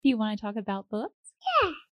Do you want to talk about books? Yeah.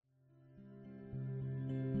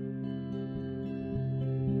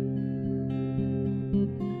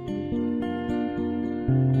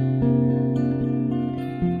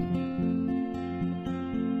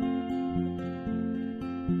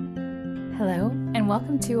 Hello, and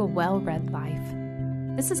welcome to A Well-Read Life.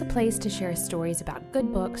 This is a place to share stories about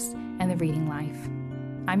good books and the reading life.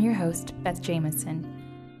 I'm your host, Beth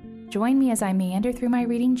Jamison. Join me as I meander through my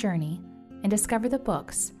reading journey and discover the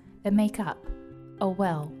books that make up a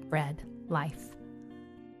well-read life.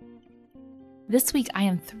 This week, I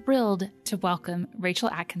am thrilled to welcome Rachel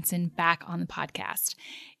Atkinson back on the podcast.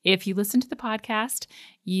 If you listen to the podcast,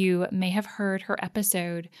 you may have heard her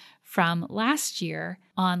episode from last year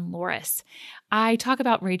on Loris. I talk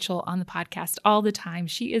about Rachel on the podcast all the time.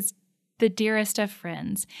 She is the dearest of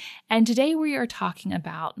friends. And today we are talking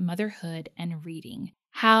about motherhood and reading,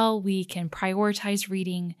 how we can prioritize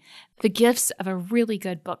reading, the gifts of a really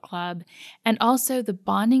good book club, and also the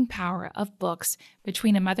bonding power of books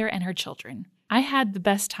between a mother and her children. I had the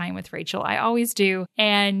best time with Rachel. I always do.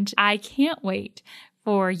 And I can't wait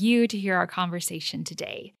for you to hear our conversation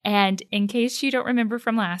today. And in case you don't remember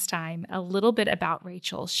from last time, a little bit about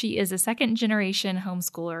Rachel. She is a second-generation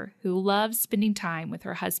homeschooler who loves spending time with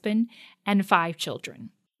her husband and 5 children.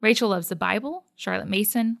 Rachel loves the Bible, Charlotte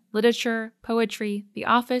Mason, literature, poetry, The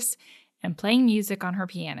Office, and playing music on her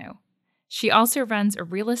piano. She also runs a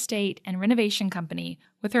real estate and renovation company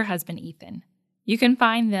with her husband, Ethan. You can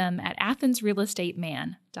find them at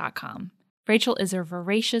athensrealestateman.com. Rachel is a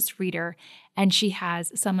voracious reader, and she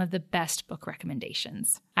has some of the best book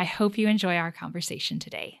recommendations. I hope you enjoy our conversation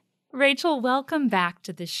today. Rachel, welcome back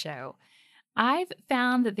to the show. I've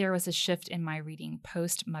found that there was a shift in my reading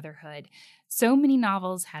post-motherhood. So many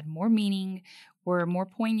novels had more meaning, were more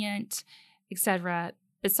poignant, etc.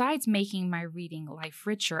 Besides making my reading life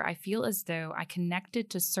richer, I feel as though I connected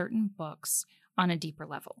to certain books on a deeper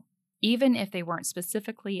level, even if they weren't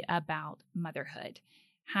specifically about motherhood.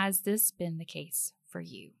 Has this been the case for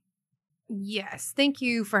you? Yes. Thank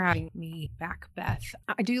you for having me back, Beth.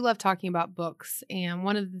 I do love talking about books. And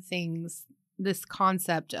one of the things, this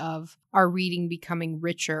concept of our reading becoming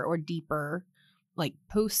richer or deeper, like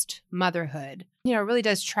post-motherhood, it really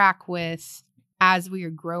does track with as we are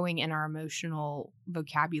growing in our emotional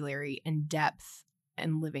vocabulary and depth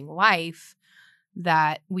and living life,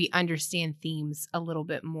 that we understand themes a little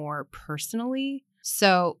bit more personally.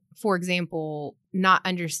 So, for example, not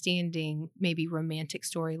understanding maybe romantic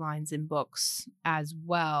storylines in books as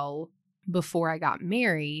well before I got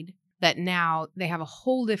married, that now they have a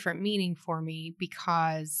whole different meaning for me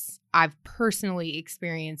because I've personally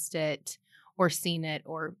experienced it or seen it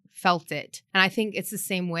or felt it. And I think it's the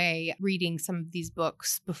same way reading some of these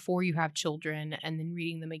books before you have children and then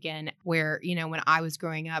reading them again, where, when I was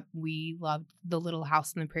growing up, we loved the Little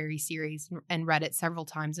House on the Prairie series and read it several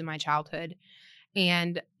times in my childhood.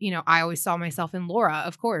 And, I always saw myself in Laura,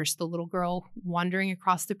 of course, the little girl wandering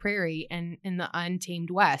across the prairie and in the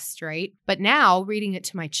untamed West, right? But now reading it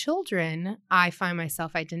to my children, I find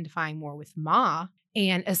myself identifying more with Ma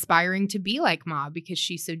and aspiring to be like Ma because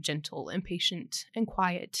she's so gentle and patient and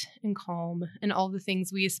quiet and calm and all the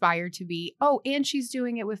things we aspire to be. Oh, and she's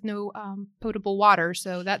doing it with no potable water.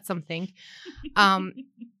 So that's something, and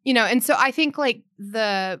so I think like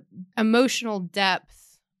the emotional depth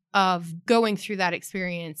of going through that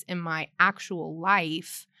experience in my actual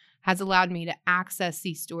life has allowed me to access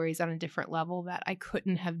these stories on a different level that I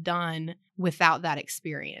couldn't have done without that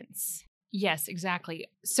experience. Yes, exactly.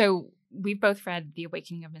 So we've both read The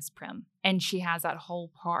Awakening of Miss Prim, and she has that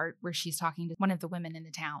whole part where she's talking to one of the women in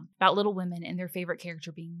the town about little women and their favorite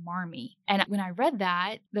character being Marmee. And when I read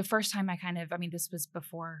that, the first time this was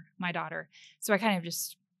before my daughter, so I kind of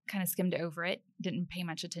skimmed over it, didn't pay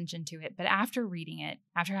much attention to it. But after reading it,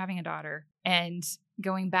 after having a daughter and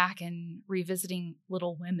going back and revisiting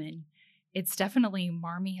Little Women, it's definitely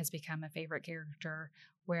Marmee has become a favorite character,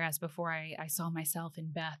 whereas before I saw myself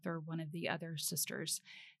in Beth or one of the other sisters.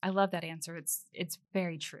 I love that answer. It's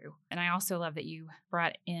very true. And I also love that you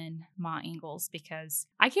brought in Ma Ingalls because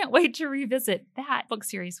I can't wait to revisit that book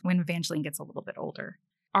series when Evangeline gets a little bit older.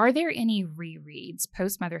 Are there any rereads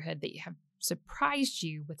post-motherhood that you have surprised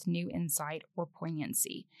you with new insight or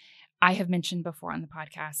poignancy? I have mentioned before on the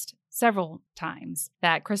podcast several times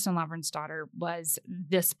that Kristen Lavern's Daughter was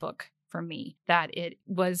this book for me, that it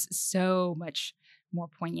was so much more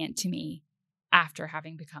poignant to me after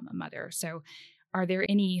having become a mother. So are there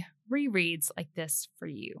any rereads like this for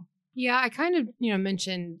you? Yeah, I kind of,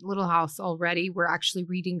 mentioned Little House already. We're actually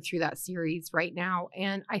reading through that series right now.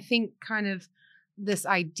 And I think kind of this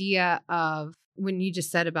idea of when you just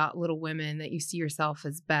said about Little Women that you see yourself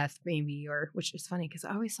as Beth, maybe, or which is funny because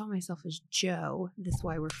I always saw myself as Joe. This is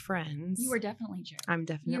why we're friends. You were definitely Joe. I'm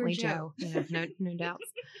definitely Joe. Yeah, no doubts.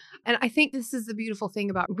 Joe. And I think this is the beautiful thing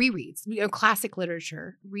about rereads. Classic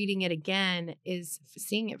literature, reading it again is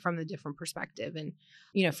seeing it from a different perspective. And,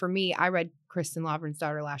 for me, I read Kristen Lavren's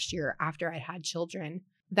Daughter last year after I'd had children.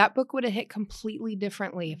 That book would have hit completely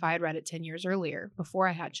differently if I had read it 10 years earlier, before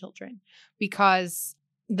I had children, because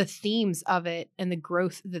the themes of it and the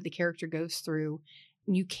growth that the character goes through,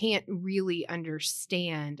 you can't really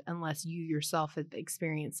understand unless you yourself have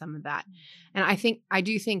experienced some of that. And I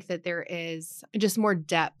do think that there is just more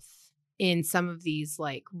depth in some of these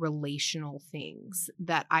like relational things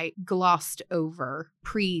that I glossed over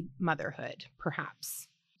pre-motherhood, perhaps.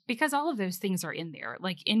 Because all of those things are in there.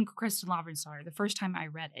 Like in Kristen Lavren's Daughter, the first time I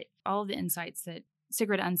read it, all of the insights that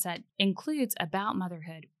Sigrid Undset includes about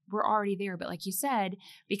motherhood were already there. But like you said,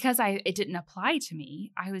 because it didn't apply to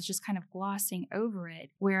me, I was just kind of glossing over it.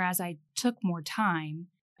 Whereas I took more time,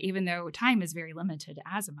 even though time is very limited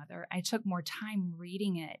as a mother, I took more time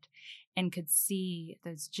reading it and could see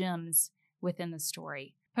those gems within the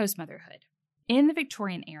story post-motherhood. In the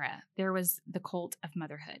Victorian era, there was the cult of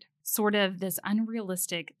motherhood, sort of this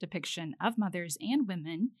unrealistic depiction of mothers and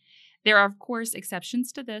women. There are, of course,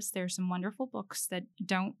 exceptions to this. There are some wonderful books that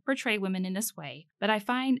don't portray women in this way, but I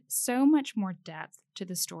find so much more depth to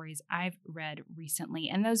the stories I've read recently.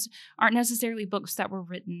 And those aren't necessarily books that were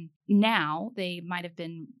written now. They might have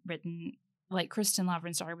been written, like Kristen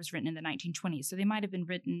Lavren's Daughter was written in the 1920s, so they might have been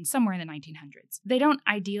written somewhere in the 1900s. They don't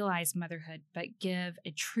idealize motherhood, but give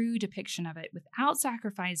a true depiction of it without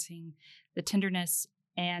sacrificing the tenderness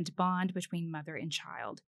and bond between mother and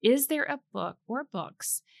child. Is there a book or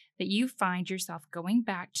books that you find yourself going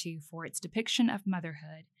back to for its depiction of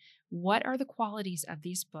motherhood? What are the qualities of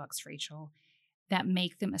these books, Rachel, that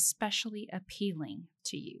make them especially appealing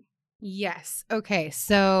to you? Yes. Okay.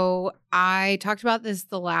 So I talked about this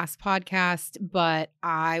the last podcast, but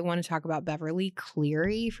I want to talk about Beverly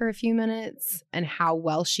Cleary for a few minutes and how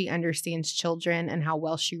well she understands children and how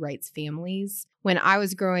well she writes families. When I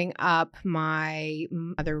was growing up, my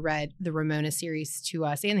mother read the Ramona series to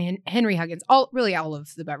us and Henry Huggins, all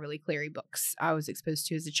of the Beverly Cleary books I was exposed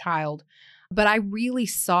to as a child. But I really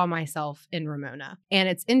saw myself in Ramona. And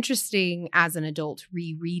it's interesting as an adult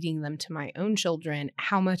rereading them to my own children,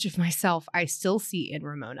 how much of myself I still see in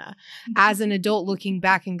Ramona. As an adult looking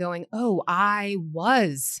back and going, oh, I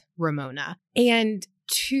was Ramona. And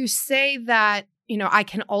to say that, I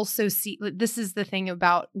can also see, this is the thing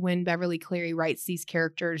about when Beverly Cleary writes these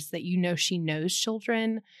characters that she knows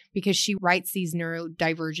children because she writes these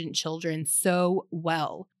neurodivergent children so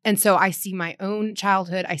well. And so I see my own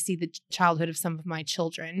childhood. I see the childhood of some of my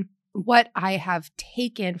children. What I have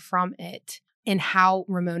taken from it and how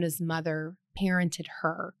Ramona's mother parented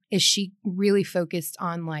her is she really focused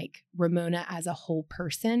on like Ramona as a whole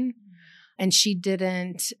person. And she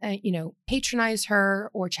didn't, patronize her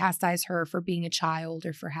or chastise her for being a child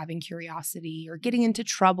or for having curiosity or getting into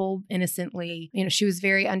trouble innocently. She was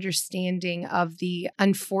very understanding of the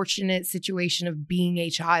unfortunate situation of being a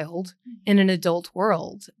child in an adult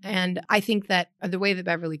world. And I think that the way that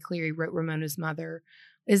Beverly Cleary wrote Ramona's mother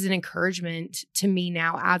is an encouragement to me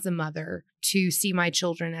now as a mother to see my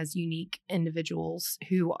children as unique individuals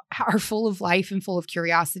who are full of life and full of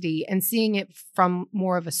curiosity, and seeing it from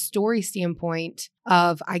more of a story standpoint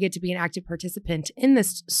of I get to be an active participant in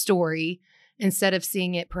this story instead of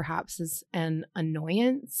seeing it perhaps as an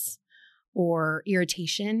annoyance or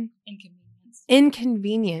irritation.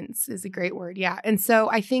 Inconvenience is a great word. Yeah. And so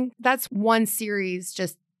I think that's one series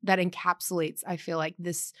just that encapsulates, I feel like,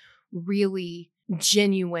 this really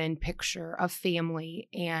genuine picture of family,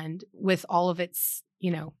 and with all of its,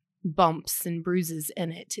 bumps and bruises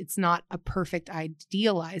in it. It's not a perfect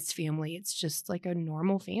idealized family. It's just like a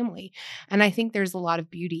normal family. And I think there's a lot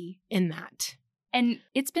of beauty in that. And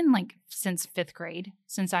it's been like since 5th grade,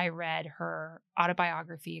 since I read her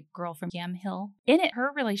autobiography, Girl from Yamhill. In it,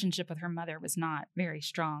 her relationship with her mother was not very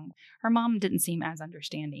strong. Her mom didn't seem as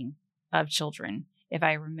understanding of children, if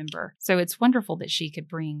I remember. So it's wonderful that she could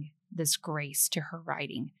bring this grace to her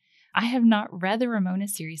writing. I have not read the Ramona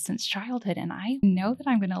series since childhood, and I know that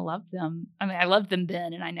I'm going to love them. I mean, I loved them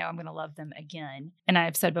then, and I know I'm going to love them again. And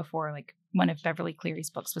I've said before, like, one of Beverly Cleary's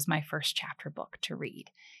books was my first chapter book to read.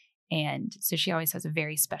 And so she always has a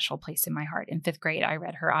very special place in my heart. In 5th grade, I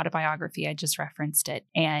read her autobiography. I just referenced it.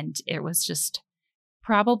 And it was just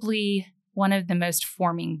probably one of the most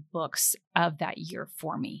forming books of that year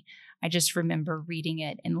for me. I just remember reading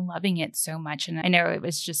it and loving it so much. And I know it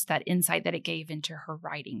was just that insight that it gave into her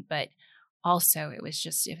writing. But also it was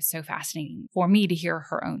so fascinating for me to hear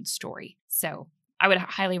her own story. So I would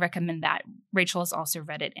highly recommend that. Rachel has also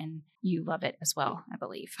read it and you love it as well, I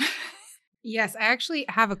believe. Yes, I actually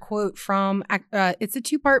have a quote from, it's a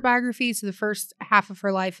 2-part biography. So the first half of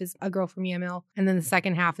her life is A Girl from EML, and then the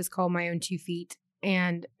second half is called My Own 2 Feet.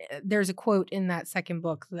 And there's a quote in that second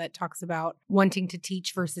book that talks about wanting to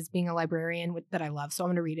teach versus being a librarian that I love. So I'm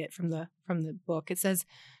going to read it from the book. It says,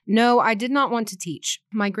 "No, I did not want to teach.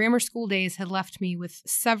 My grammar school days had left me with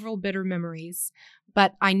several bitter memories,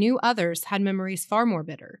 but I knew others had memories far more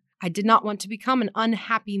bitter. I did not want to become an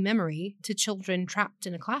unhappy memory to children trapped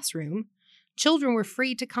in a classroom. Children were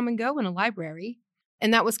free to come and go in a library."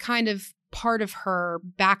 And that was kind of part of her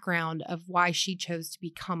background of why she chose to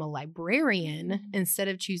become a librarian instead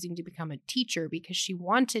of choosing to become a teacher, because she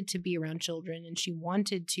wanted to be around children and she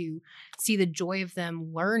wanted to see the joy of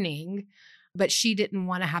them learning, but she didn't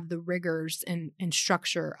want to have the rigors and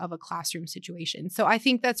structure of a classroom situation. So I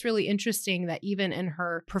think that's really interesting that even in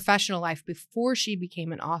her professional life before she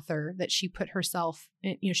became an author, that she put herself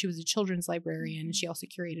in, she was a children's librarian and she also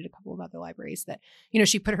curated a couple of other libraries, that,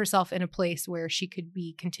 she put herself in a place where she could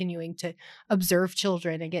be continuing to observe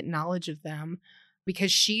children and get knowledge of them,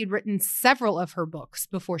 because she had written several of her books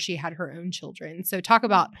before she had her own children. So talk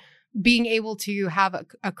about being able to have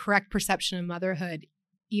a correct perception of motherhood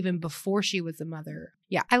even before she was a mother.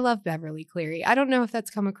 Yeah, I love Beverly Cleary. I don't know if that's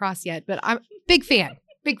come across yet, but I'm big fan.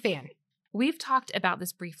 We've talked about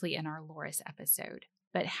this briefly in our Loris episode,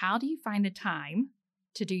 but how do you find the time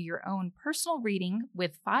to do your own personal reading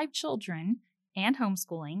with 5 children and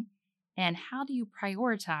homeschooling? And how do you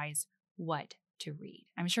prioritize what to read?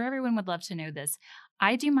 I'm sure everyone would love to know this.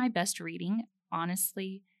 I do my best reading,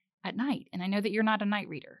 honestly, at night. And I know that you're not a night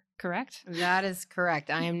reader, correct? That is correct.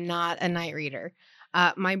 I am not a night reader.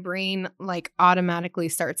 My brain automatically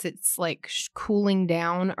starts its cooling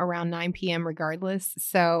down around 9 p.m. regardless.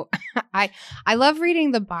 So I love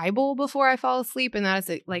reading the Bible before I fall asleep, and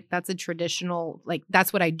that's a traditional,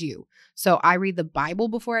 that's what I do. So I read the Bible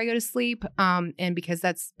before I go to sleep. And because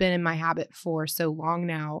that's been in my habit for so long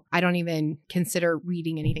now, I don't even consider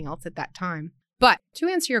reading anything else at that time. But to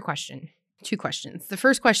answer your question, 2 questions. The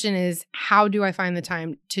first question is, how do I find the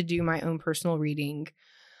time to do my own personal reading?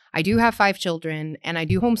 I do have 5 children and I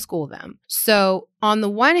do homeschool them. So on the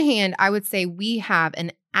one hand, I would say we have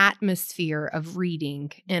an atmosphere of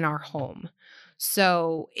reading in our home.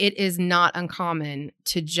 So it is not uncommon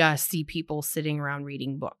to just see people sitting around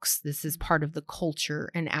reading books. This is part of the culture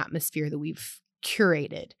and atmosphere that we've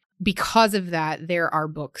curated. Because of that, there are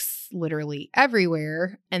books literally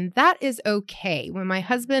everywhere, and that is okay. When my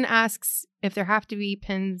husband asks if there have to be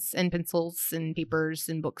pens and pencils and papers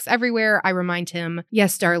and books everywhere, I remind him,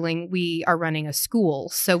 yes, darling, we are running a school,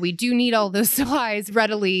 so we do need all those supplies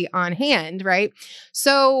readily on hand, right?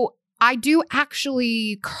 So I do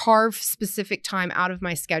actually carve specific time out of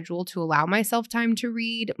my schedule to allow myself time to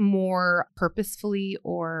read more purposefully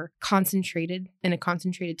or concentrated in a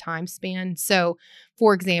concentrated time span. So,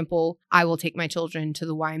 for example, I will take my children to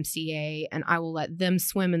the YMCA and I will let them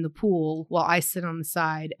swim in the pool while I sit on the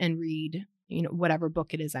side and read whatever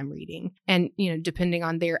book it is I'm reading. And, depending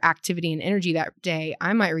on their activity and energy that day,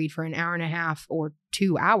 I might read for an hour and a half or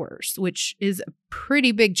 2 hours, which is a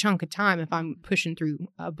pretty big chunk of time if I'm pushing through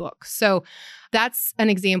a book. So that's an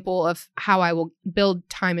example of how I will build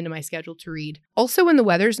time into my schedule to read. Also, when the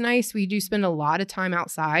weather's nice, we do spend a lot of time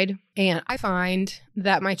outside. And I find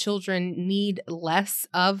that my children need less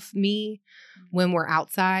of me when we're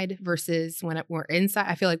outside versus when we're inside.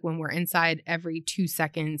 I feel like when we're inside, every 2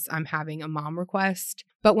 seconds, I'm having a mom request.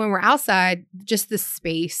 But when we're outside, just the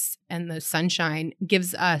space and the sunshine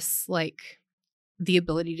gives us the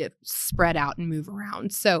ability to spread out and move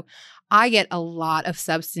around. So I get a lot of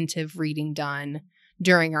substantive reading done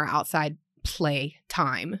during our outside play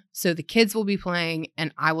time. So the kids will be playing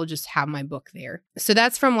and I will just have my book there. So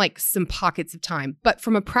that's from some pockets of time. But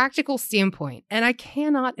from a practical standpoint, and I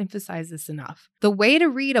cannot emphasize this enough, the way to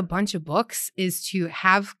read a bunch of books is to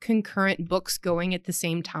have concurrent books going at the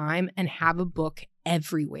same time and have a book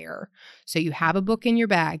everywhere. So you have a book in your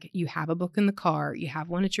bag, you have a book in the car, you have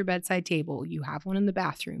one at your bedside table, you have one in the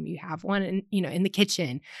bathroom, you have one in the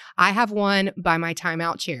kitchen. I have one by my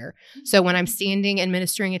timeout chair. So when I'm standing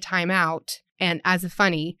administering a timeout, and as a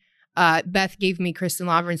funny, Beth gave me Kristen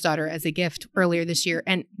Lavransdatter as a gift earlier this year.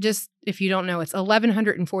 And just, if you don't know, it's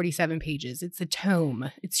 1,147 pages. It's a tome.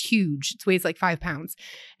 It's huge. It weighs like 5 pounds.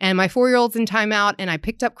 And my 4-year-old's in timeout, and I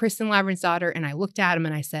picked up Kristen Lavransdatter and I looked at him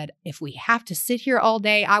and I said, if we have to sit here all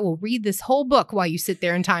day, I will read this whole book while you sit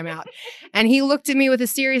there in timeout. And he looked at me with a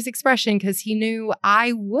serious expression because he knew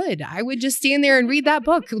I would. I would just stand there and read that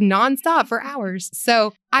book nonstop for hours.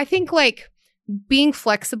 So I think like being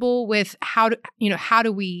flexible with how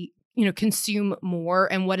do we consume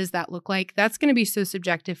more and what does that look like? That's going to be so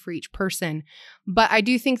subjective for each person. But I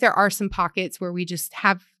do think there are some pockets where we just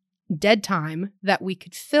have dead time that we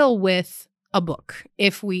could fill with a book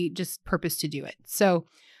if we just purpose to do it. So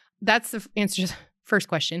that's the answer to the first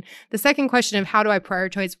question. The second question of how do I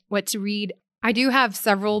prioritize what to read? I do have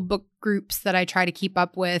several book groups that I try to keep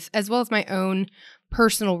up with, as well as my own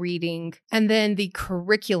personal reading. And then the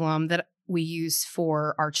curriculum that we use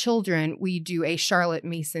for our children, we do a Charlotte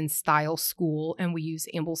Mason style school, and we use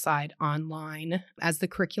Ambleside Online as the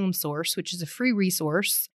curriculum source, which is a free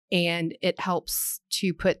resource. And it helps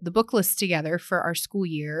to put the book list together for our school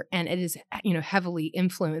year. And it is, heavily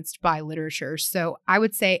influenced by literature. So I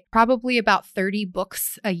would say probably about 30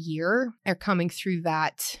 books a year are coming through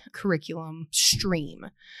that curriculum stream.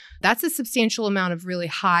 That's a substantial amount of really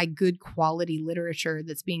high, good quality literature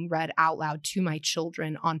that's being read out loud to my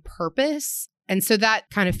children on purpose. And so that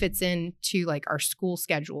kind of fits into like our school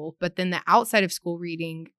schedule. But then the outside of school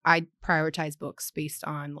reading, I prioritize books based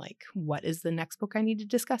on like, what is the next book I need to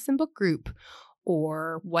discuss in book group?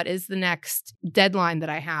 Or what is the next deadline that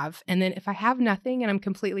I have? And then if I have nothing and I'm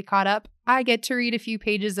completely caught up, I get to read a few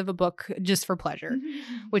pages of a book just for pleasure,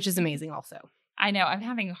 which is amazing also. I know. I'm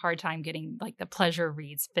having a hard time getting like the pleasure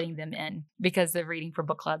reads, fitting them in because they're reading for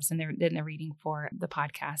book clubs and they're reading for the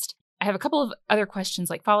podcast. I have a couple of other questions,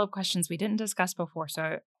 like follow-up questions we didn't discuss before, so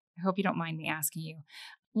I hope you don't mind me asking you.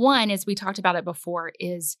 One, as we talked about it before,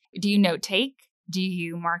 is do you note take? Do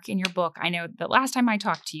you mark in your book? I know the last time I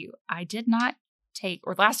talked to you, I did not take,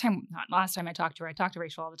 or not last time I talked to her, I talk to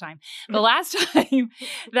Rachel all the time. The last time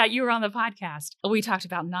that you were on the podcast, we talked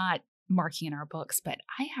about not marking in our books, but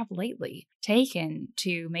I have lately taken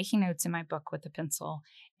to making notes in my book with a pencil,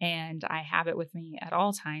 and I have it with me at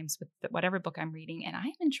all times with whatever book I'm reading, and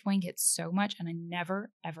I'm enjoying it so much, and I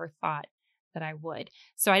never, ever thought that I would.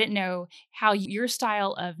 So I didn't know how your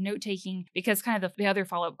style of note-taking, because kind of the other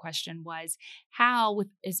follow-up question was how, with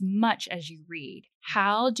as much as you read,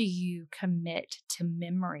 how do you commit to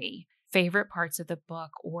memory favorite parts of the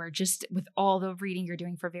book, or just with all the reading you're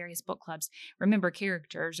doing for various book clubs, remember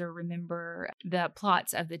characters or remember the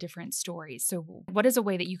plots of the different stories? So what is a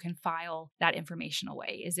way that you can file that information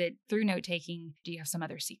away? Is it through note-taking? Do you have some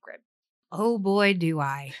other secret? Oh boy, do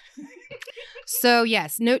I. So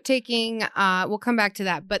yes, note-taking, we'll come back to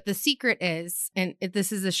that. But the secret is, and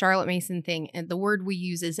this is a Charlotte Mason thing, and the word we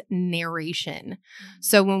use is narration.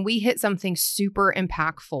 So when we hit something super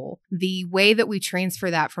impactful, the way that we transfer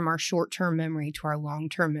that from our short-term memory to our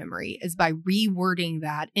long-term memory is by rewording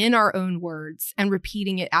that in our own words and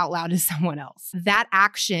repeating it out loud to someone else. That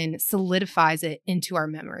action solidifies it into our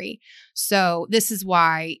memory. So this is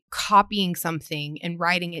why copying something and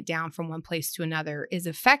writing it down from one place to another is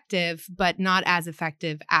effective, but not as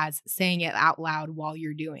effective as saying it out loud while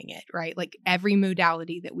you're doing it, right? Like every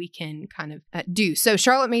modality that we can kind of do. So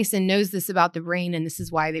Charlotte Mason knows this about the brain, and this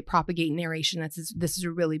is why they propagate narration. This is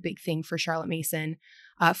a really big thing for Charlotte Mason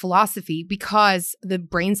philosophy, because the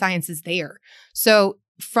brain science is there. So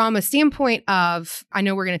from a standpoint of, I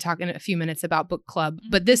know we're going to talk in a few minutes about book club,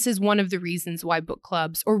 but this is one of the reasons why book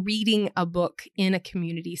clubs or reading a book in a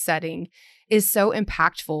community setting is so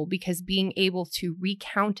impactful, because being able to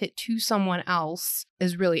recount it to someone else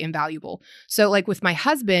is really invaluable. So like with my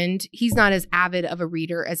husband, he's not as avid of a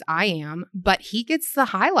reader as I am, but he gets the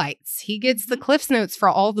highlights. He gets the Cliffs Notes for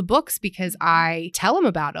all the books because I tell him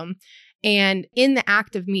about them. And in the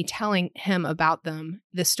act of me telling him about them,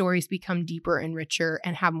 the stories become deeper and richer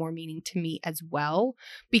and have more meaning to me as well.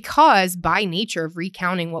 Because by nature of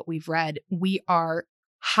recounting what we've read, we are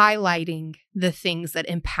highlighting the things that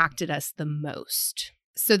impacted us the most.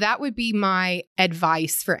 So that would be my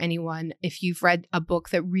advice for anyone if you've read a book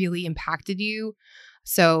that really impacted you.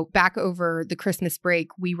 So back over the Christmas break,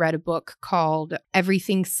 we read a book called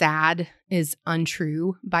Everything Sad is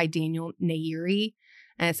Untrue by Daniel Nayeri.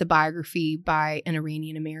 And it's a biography by an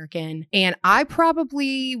Iranian American. And I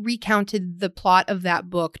probably recounted the plot of that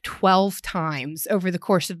book 12 times over the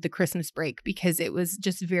course of the Christmas break because it was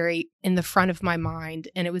just very in the front of my mind.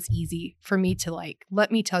 And it was easy for me to like,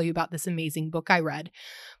 let me tell you about this amazing book I read.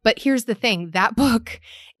 But here's the thing, that book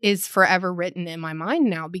is forever written in my mind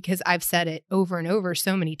now because I've said it over and over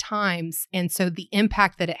so many times. And so the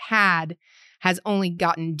impact that it had has only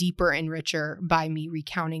gotten deeper and richer by me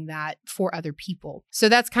recounting that for other people. So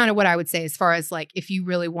that's kind of what I would say as far as like, if you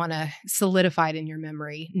really want to solidify it in your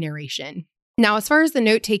memory, narration. Now, as far as the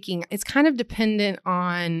note taking, it's kind of dependent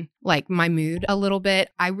on like my mood a little bit.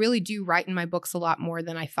 I really do write in my books a lot more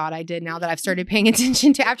than I thought I did now that I've started paying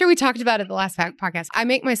attention to. After we talked about it the last podcast, I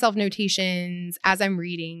make myself notations as I'm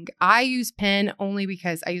reading. I use pen only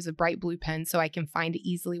because I use a bright blue pen so I can find it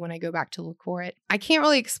easily when I go back to look for it. I can't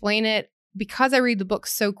really explain it. Because I read the book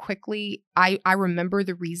so quickly, I remember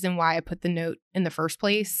the reason why I put the note in the first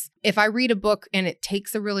place. If I read a book and it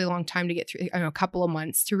takes a really long time to get through, a couple of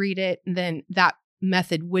months to read it, then that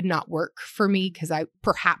method would not work for me because I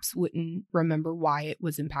perhaps wouldn't remember why it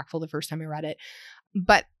was impactful the first time I read it.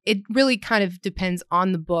 But it really kind of depends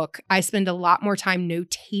on the book. I spend a lot more time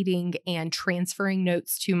notating and transferring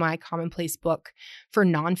notes to my commonplace book for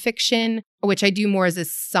nonfiction, which I do more as a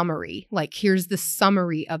summary. Like, here's the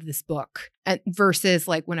summary of this book. Versus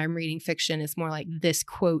like when I'm reading fiction, it's more like this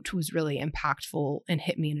quote was really impactful and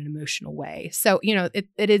hit me in an emotional way. So,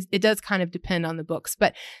 it does kind of depend on the books.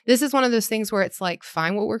 But this is one of those things where it's like,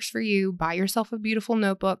 find what works for you, buy yourself a beautiful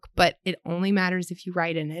notebook, but it only matters if you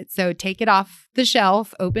write in it. So take it off the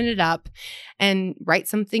shelf, open it up, and write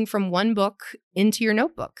something from one book into your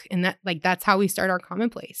notebook. And that's how we start our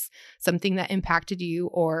commonplace. Something that impacted you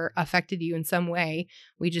or affected you in some way.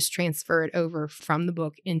 We just transfer it over from the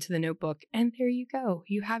book into the notebook. And there you go.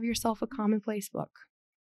 You have yourself a commonplace book.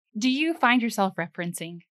 Do you find yourself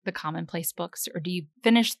referencing the commonplace books, or do you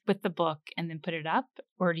finish with the book and then put it up,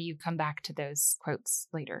 or do you come back to those quotes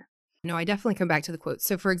later? No, I definitely come back to the quotes.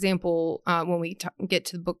 So for example, when we get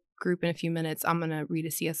to the book group in a few minutes, I'm going to read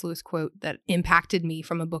a C.S. Lewis quote that impacted me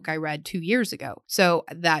from a book I read 2 years ago. So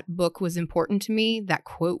that book was important to me. That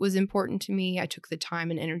quote was important to me. I took the time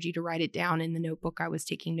and energy to write it down in the notebook I was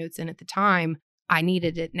taking notes in at the time. I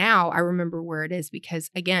needed it now. I remember where it is because,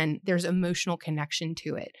 again, there's emotional connection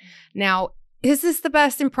to it. Now, is this the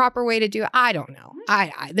best and proper way to do it? I don't know.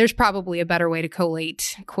 There's probably a better way to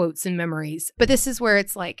collate quotes and memories. But this is where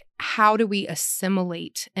it's like, how do we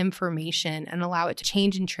assimilate information and allow it to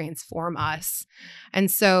change and transform us?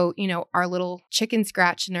 And so, our little chicken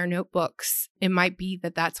scratch in our notebooks, it might be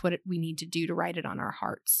that that's what we need to do to write it on our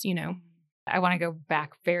hearts, I want to go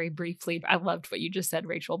back very briefly. I loved what you just said,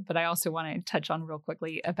 Rachel, but I also want to touch on real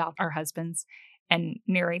quickly about our husbands and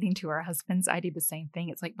narrating to our husbands. I do the same thing.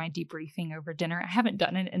 It's like my debriefing over dinner. I haven't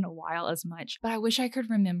done it in a while as much, but I wish I could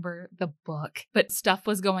remember the book. But stuff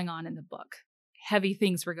was going on in the book. Heavy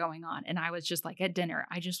things were going on. And I was just like at dinner,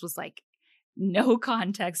 I just was like, no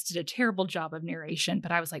context, did a terrible job of narration.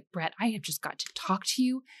 But I was like, Brett, I have just got to talk to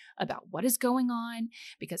you about what is going on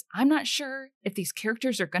because I'm not sure if these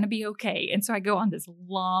characters are going to be okay. And so I go on this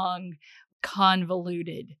long,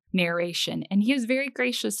 convoluted narration, and he was very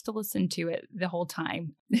gracious to listen to it the whole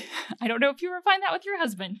time. I don't know if you ever find that with your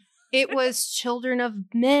husband. It was Children of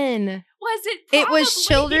Men. Was it? Probably. It was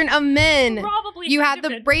Children of Men. Probably. You had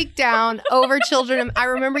the breakdown over Children of I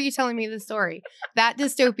remember you telling me the story. That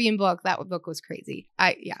dystopian book, that book was crazy.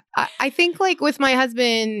 I think like with my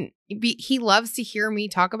husband, he loves to hear me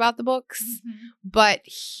talk about the books, but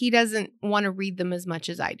he doesn't want to read them as much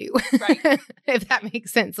as I do. Right. If that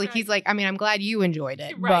makes sense. Like he's like, I'm glad you enjoyed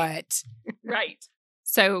it, but. Right.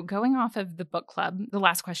 So going off of the book club, the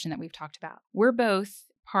last question that we've talked about, we're both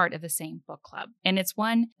part of the same book club. And it's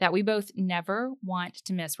one that we both never want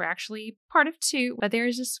to miss. We're actually part of two, but there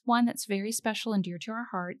is just one that's very special and dear to our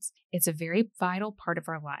hearts. It's a very vital part of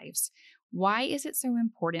our lives. Why is it so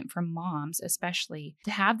important for moms, especially,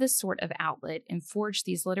 to have this sort of outlet and forge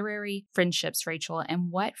these literary friendships, Rachel? And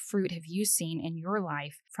what fruit have you seen in your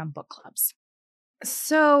life from book clubs?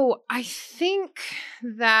 So I think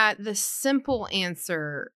that the simple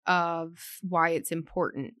answer of why it's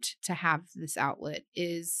important to have this outlet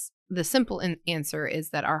is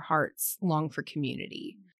that our hearts long for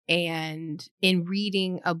community. And in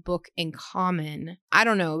reading a book in common, I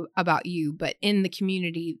don't know about you, but in the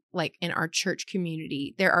community, like in our church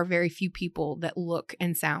community, there are very few people that look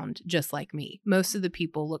and sound just like me. Most of the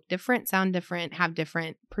people look different, sound different, have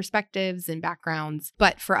different perspectives and backgrounds.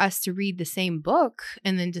 But for us to read the same book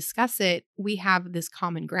and then discuss it, we have this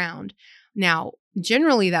common ground. Now,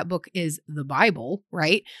 generally that book is the Bible,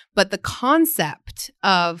 right? But the concept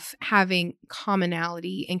of having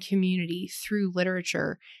commonality and community through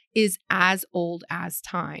literature is as old as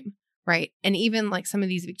time. Right. And even like some of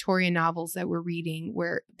these Victorian novels that we're reading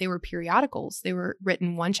where they were periodicals, they were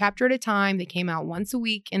written one chapter at a time. They came out once a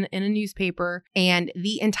week in a newspaper, and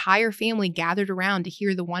the entire family gathered around to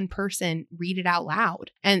hear the one person read it out loud.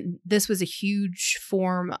 And this was a huge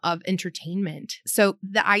form of entertainment. So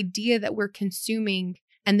the idea that we're consuming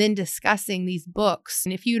and then discussing these books,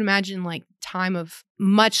 and if you'd imagine like time of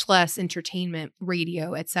much less entertainment,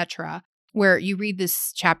 radio, etc., where you read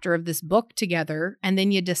this chapter of this book together and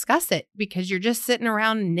then you discuss it because you're just sitting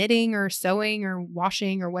around knitting or sewing or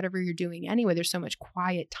washing or whatever you're doing anyway. There's so much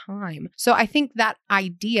quiet time. So I think that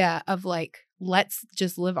idea of like, let's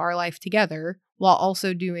just live our life together while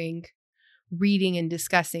also doing reading and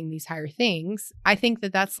discussing these higher things, I think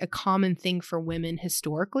that that's a common thing for women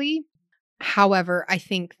historically. However, I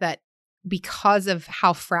think that because of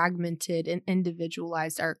how fragmented and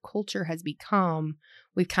individualized our culture has become,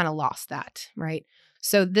 we've kind of lost that, right?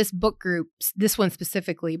 So this book group, this one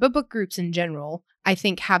specifically, but book groups in general, I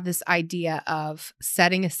think have this idea of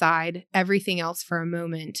setting aside everything else for a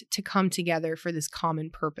moment to come together for this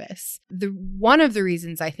common purpose. One of the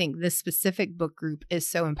reasons I think this specific book group is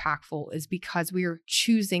so impactful is because we are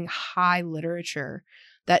choosing high literature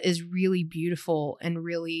that is really beautiful and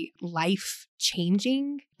really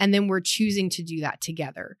life-changing. And then we're choosing to do that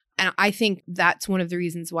together. And I think that's one of the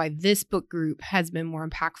reasons why this book group has been more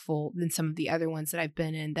impactful than some of the other ones that I've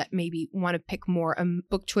been in that maybe want to pick more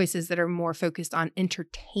book choices that are more focused on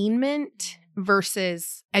entertainment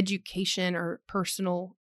versus education or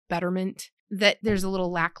personal betterment. That there's a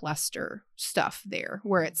little lackluster stuff there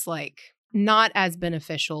where it's like, not as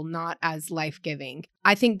beneficial, not as life-giving.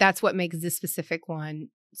 I think that's what makes this specific one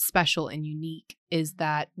special and unique is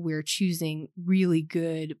that we're choosing really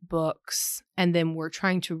good books and then we're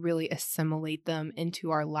trying to really assimilate them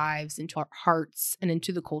into our lives, into our hearts, and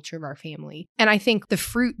into the culture of our family. And I think the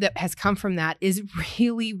fruit that has come from that is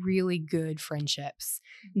really, really good friendships,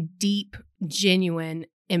 deep, genuine,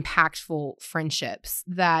 impactful friendships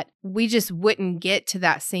that we just wouldn't get to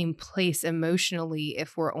that same place emotionally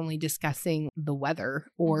if we're only discussing the weather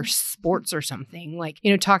or sports or something. Like,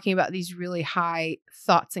 talking about these really high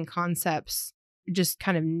thoughts and concepts just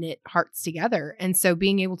kind of knit hearts together. And so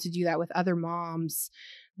being able to do that with other moms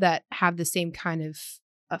that have the same kind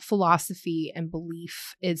of philosophy and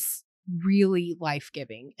belief is really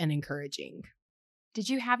life-giving and encouraging. Did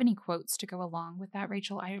you have any quotes to go along with that,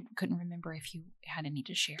 Rachel? I couldn't remember if you had any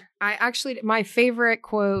to share. My favorite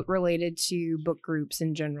quote related to book groups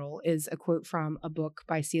in general is a quote from a book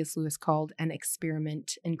by C.S. Lewis called An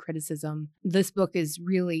Experiment in Criticism. This book is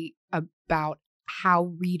really about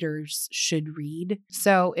how readers should read.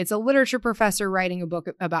 So it's a literature professor writing a book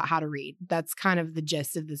about how to read. That's kind of the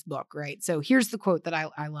gist of this book, right? So here's the quote that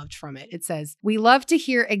I loved from it. It says, "We love to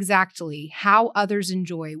hear exactly how others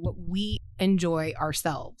enjoy what we enjoy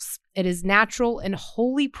ourselves. It is natural and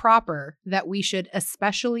wholly proper that we should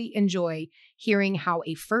especially enjoy hearing how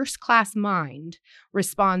a first-class mind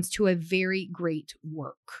responds to a very great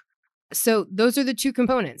work." So those are the two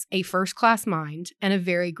components, a first-class mind and a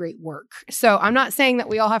very great work. So I'm not saying that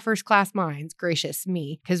we all have first-class minds, gracious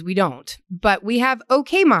me, because we don't. But we have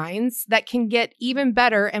okay minds that can get even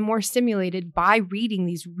better and more stimulated by reading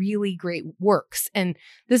these really great works. And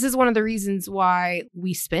this is one of the reasons why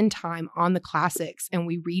we spend time on the classics and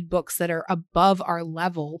we read books that are above our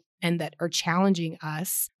level and that are challenging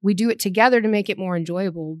us. We do it together to make it more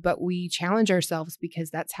enjoyable, but we challenge ourselves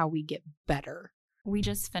because that's how we get better. We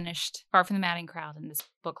just finished Far from the Madding Crowd in this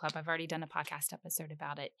book club. I've already done a podcast episode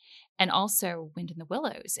about it. And also Wind in the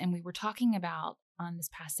Willows. And we were talking about on this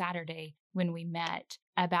past Saturday when we met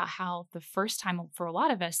about how the first time for a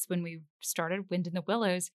lot of us when we started Wind in the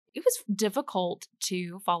Willows, it was difficult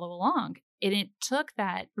to follow along. And it took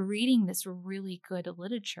that reading this really good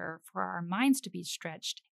literature for our minds to be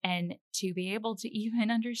stretched and to be able to even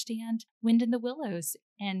understand Wind in the Willows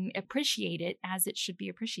and appreciate it as it should be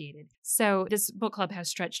appreciated. So this book club has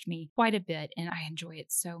stretched me quite a bit, and I enjoy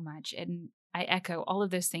it so much. And I echo all of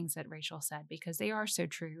those things that Rachel said because they are so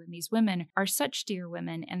true. And these women are such dear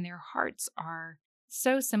women, and their hearts are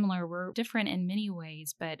so similar. We're different in many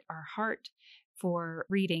ways, but our heart for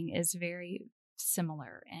reading is very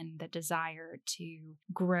similar, and the desire to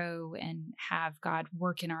grow and have God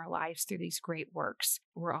work in our lives through these great works.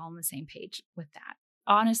 We're all on the same page with that.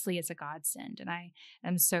 Honestly, it's a godsend, and I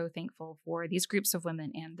am so thankful for these groups of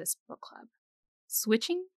women and this book club.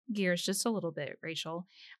 Switching gears just a little bit, Rachel,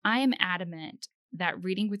 I am adamant that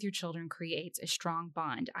reading with your children creates a strong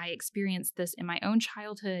bond. I experienced this in my own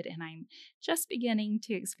childhood, and I'm just beginning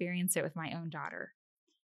to experience it with my own daughter.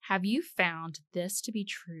 Have you found this to be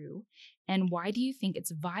true? And why do you think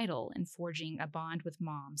it's vital in forging a bond with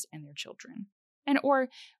moms and their children? And or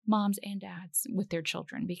moms and dads with their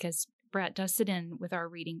children, because Brett does sit in with our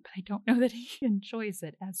reading, but I don't know that he enjoys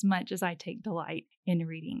it as much as I take delight in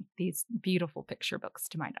reading these beautiful picture books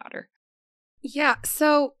to my daughter. Yeah,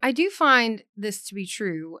 so I do find this to be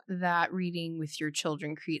true, that reading with your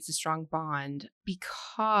children creates a strong bond,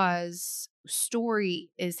 because story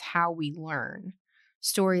is how we learn.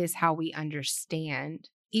 Story is how we understand.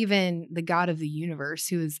 Even the God of the universe,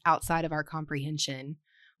 who is outside of our comprehension,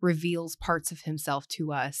 reveals parts of himself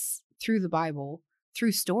to us through the Bible,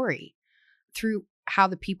 through story, through how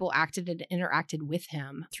the people acted and interacted with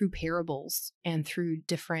him, through parables and through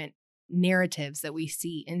different narratives that we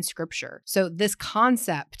see in scripture. So this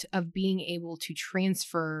concept of being able to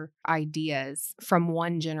transfer ideas from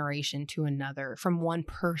one generation to another, from one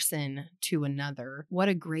person to another, what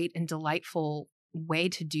a great and delightful way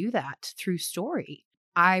to do that through story.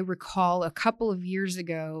 I recall a couple of years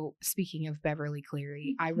ago, speaking of Beverly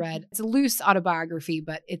Cleary, I read, it's a loose autobiography,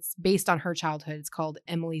 but it's based on her childhood. It's called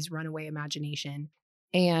Emily's Runaway Imagination.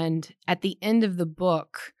 And at the end of the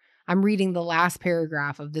book, I'm reading the last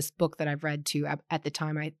paragraph of this book that I've read to at the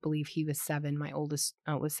time. I believe he was 7. My oldest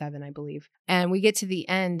was 7, I believe. And we get to the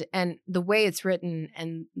end, and the way it's written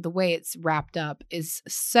and the way it's wrapped up is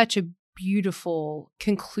such a beautiful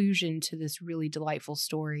conclusion to this really delightful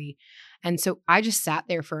story. And so I just sat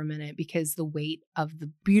there for a minute, because the weight of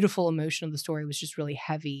the beautiful emotion of the story was just really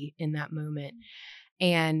heavy in that moment.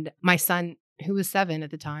 And my son, who was 7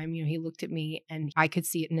 at the time, he looked at me and I could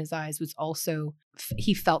see it in his eyes, was also,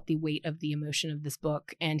 he felt the weight of the emotion of this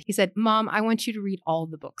book. And he said, "Mom, I want you to read all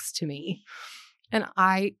the books to me." And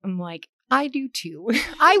I am like, I do too.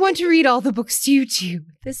 I want to read all the books to you too.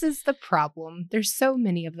 This is the problem. There's so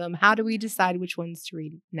many of them. How do we decide which ones to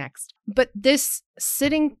read next? But this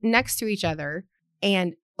sitting next to each other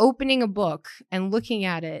and opening a book and looking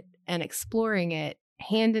at it and exploring it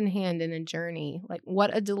hand in hand in a journey, like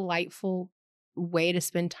what a delightful way to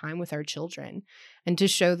spend time with our children and to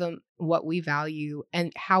show them what we value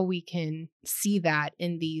and how we can see that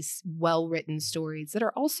in these well-written stories that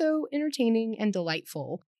are also entertaining and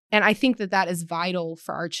delightful. And I think that that is vital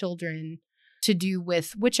for our children to do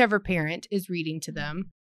with whichever parent is reading to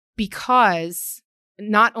them, because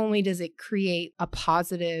not only does it create a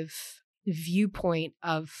positive viewpoint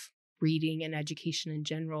of reading and education in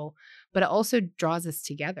general, but it also draws us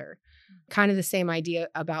together. Kind of the same idea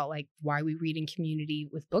about like why we read in community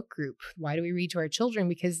with book group. Why do we read to our children?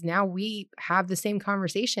 Because now we have the same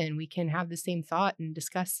conversation. We can have the same thought and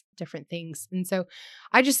discuss different things. And so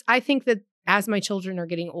I think that as my children are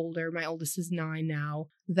getting older, my oldest is 9 now,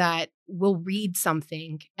 that we'll read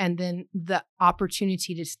something and then the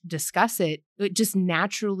opportunity to discuss it just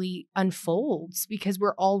naturally unfolds, because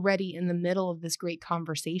we're already in the middle of this great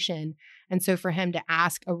conversation. And so for him to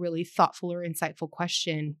ask a really thoughtful or insightful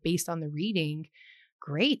question based on the reading,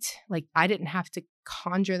 great. Like I didn't have to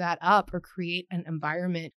conjure that up or create an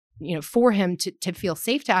environment for him to feel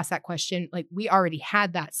safe to ask that question. Like we already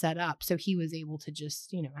had that set up. So he was able to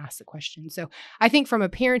just, ask the question. So I think from a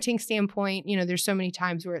parenting standpoint, there's so many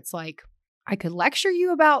times where it's like, I could lecture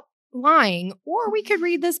you about lying, or we could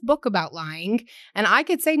read this book about lying and I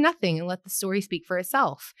could say nothing and let the story speak for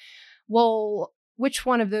itself. Well, which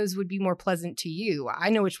one of those would be more pleasant to you?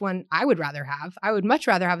 I know which one I would rather have. I would much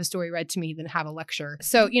rather have a story read to me than have a lecture.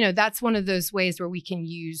 So, that's one of those ways where we can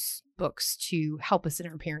use books to help us in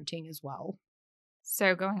our parenting as well.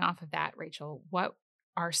 So going off of that, Rachel, what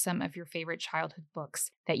are some of your favorite childhood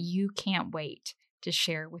books that you can't wait to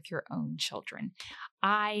share with your own children?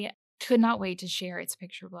 I could not wait to share It's a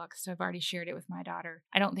Picture Book, so I've already shared it with my daughter.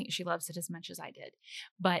 I don't think she loves it as much as I did,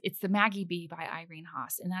 but it's The Maggie Bee by Irene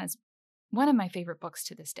Haas, and that is one of my favorite books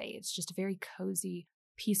to this day. It's just a very cozy,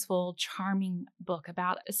 peaceful, charming book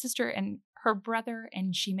about a sister and her brother,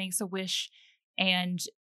 and she makes a wish and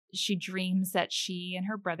she dreams that she and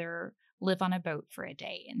her brother live on a boat for a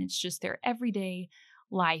day, and it's just their everyday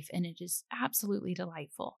life, and it is absolutely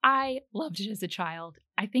delightful. I loved it as a child.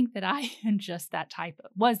 I think that I am just that type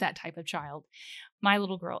of child. My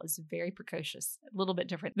little girl is very precocious, a little bit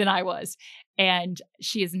different than I was, and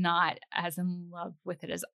she is not as in love with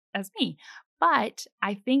it as me. But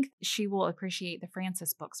I think she will appreciate the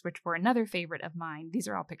Frances books, which were another favorite of mine. These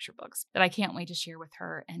are all picture books that I can't wait to share with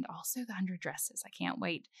her. And also The 100 Dresses. I can't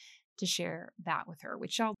wait to share that with her,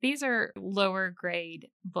 these are lower grade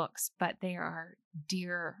books, but they are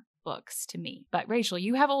dear books to me. But Rachel,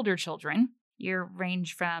 you have older children. You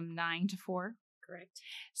range from 9 to 4. correct.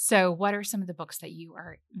 So what are some of the books that you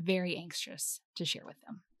are very anxious to share with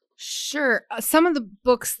them? Sure. Some of the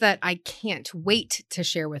books that I can't wait to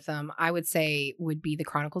share with them, I would say would be The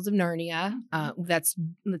Chronicles of Narnia. That's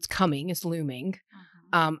coming, it's looming.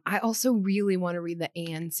 I also really want to read the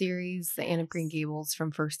Anne series, the Anne of Green Gables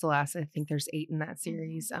from first to last. I think there's 8 in that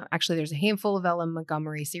series. Actually, there's a handful of Ellen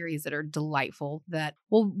Montgomery series that are delightful that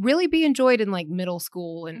will really be enjoyed in like middle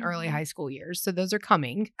school and early high school years. So those are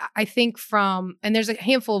coming. I think and there's a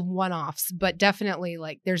handful of one-offs, but definitely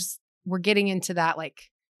like we're getting into that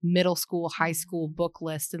like middle school, high school book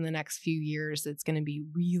list in the next few years. It's going to be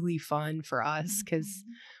really fun for us because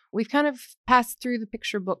we've kind of passed through the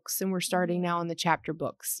picture books and we're starting now on the chapter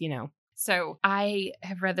books, So I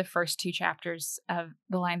have read the first 2 chapters of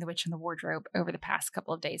The Lion, the Witch, and the Wardrobe over the past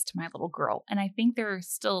couple of days to my little girl. And I think they're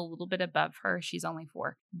still a little bit above her. She's only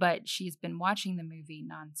 4, but she's been watching the movie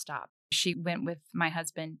nonstop. She went with my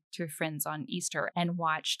husband to friends on Easter and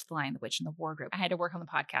watched The Lion, the Witch, and the Wardrobe. I had to work on the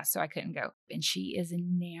podcast, so I couldn't go. And she is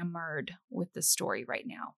enamored with the story right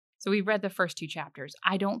now. So we read the first 2 chapters.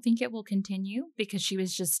 I don't think it will continue because she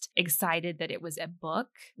was just excited that it was a book.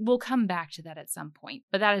 We'll come back to that at some point,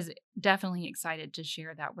 but that is definitely excited to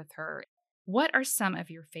share that with her. What are some of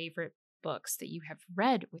your favorite books that you have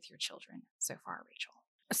read with your children so far, Rachel?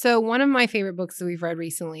 So one of my favorite books that we've read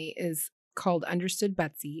recently is called Understood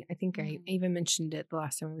Betsy. I think I even mentioned it the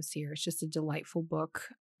last time I was here. It's just a delightful book.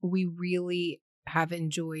 We really have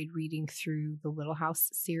enjoyed reading through the Little House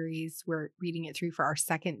series. We're reading it through for our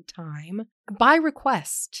second time by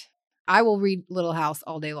request. I will read Little House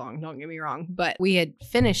all day long, don't get me wrong, but we had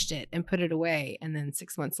finished it and put it away, and then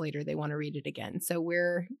 6 months later they want to read it again. So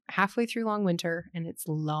we're halfway through Long Winter, and it's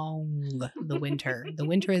long, the winter. The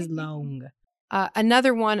winter is long.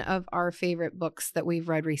 Another one of our favorite books that we've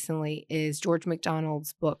read recently is George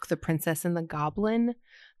MacDonald's book, The Princess and the Goblin.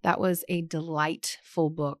 That was a delightful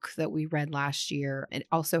book that we read last year. It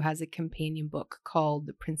also has a companion book called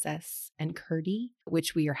The Princess and Curdie,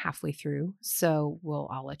 which we are halfway through. So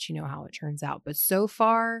I'll let you know how it turns out. But so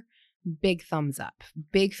far, big thumbs up.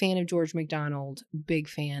 Big fan of George MacDonald. Big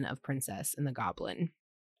fan of Princess and the Goblin.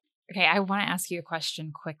 Okay, I want to ask you a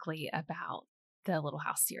question quickly about the Little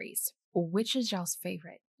House series. Which is y'all's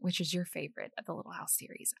favorite? Which is your favorite of the Little House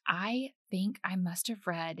series? I think I must have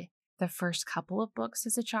read the first couple of books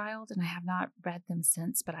as a child, and I have not read them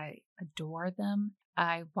since, but I adore them.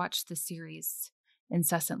 I watched the series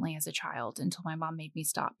incessantly as a child until my mom made me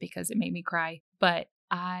stop because it made me cry. But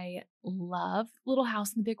I love Little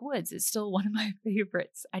House in the Big Woods. It's still one of my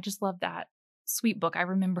favorites. I just love that sweet book. I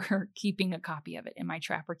remember keeping a copy of it in my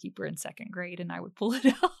Trapper Keeper in 2nd grade, and I would pull it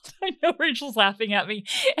out. I know Rachel's laughing at me,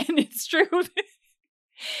 and it's true. I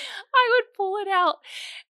would pull it out,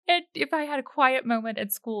 and if I had a quiet moment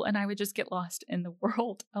at school, and I would just get lost in the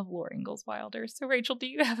world of Laura Ingalls Wilder. So, Rachel, do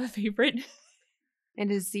you have a favorite?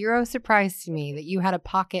 It is zero surprise to me that you had a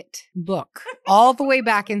pocket book all the way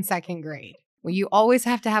back in 2nd grade. Well, you always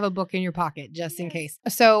have to have a book in your pocket just in case.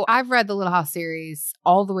 So I've read the Little House series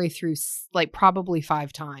all the way through like probably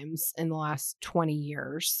 5 times in the last 20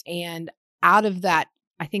 years. And out of that,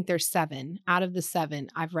 I think there's 7. Out of the 7,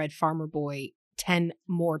 I've read Farmer Boy 10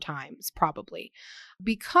 more times probably,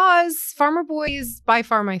 because Farmer Boy is by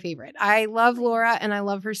far my favorite. I love Laura and I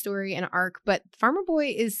love her story and arc, but Farmer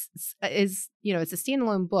Boy is it's a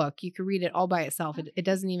standalone book. You could read it all by itself. It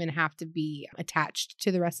doesn't even have to be attached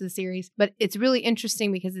to the rest of the series, but it's really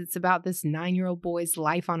interesting because it's about this 9-year-old boy's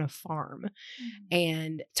life on a farm.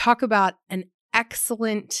 And talk about an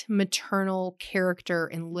excellent maternal character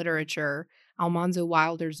in literature. Almanzo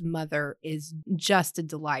Wilder's mother is just a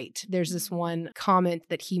delight. There's this one comment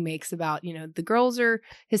that he makes about,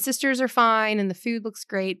 his sisters are fine and the food looks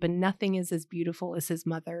great, but nothing is as beautiful as his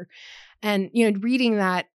mother. And, reading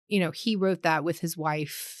that, he wrote that with his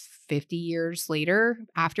wife 50 years later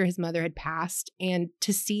after his mother had passed, and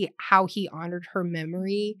to see how he honored her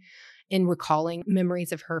memory in recalling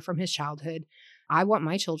memories of her from his childhood. I want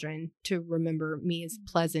my children to remember me as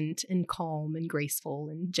pleasant and calm and graceful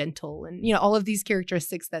and gentle and, all of these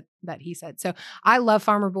characteristics that he said. So I love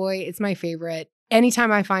Farmer Boy. It's my favorite.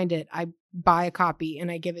 Anytime I find it, I buy a copy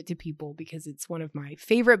and I give it to people because it's one of my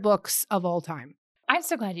favorite books of all time. I'm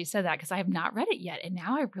so glad you said that because I have not read it yet. And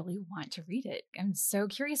now I really want to read it. I'm so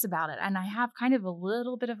curious about it. And I have kind of a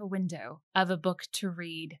little bit of a window of a book to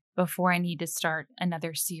read before I need to start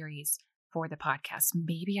another series for the podcast.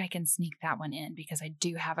 Maybe I can sneak that one in because I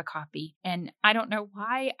do have a copy. And I don't know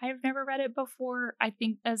why I've never read it before. I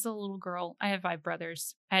think as a little girl, I have 5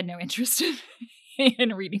 brothers. I had no interest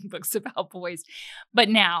in reading books about boys. But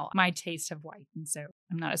now my tastes have widened, so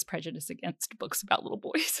I'm not as prejudiced against books about little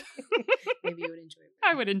boys. Maybe you would enjoy it.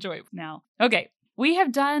 I would enjoy it now. Okay. We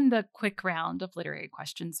have done the quick round of literary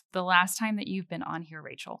questions the last time that you've been on here,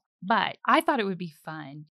 Rachel, but I thought it would be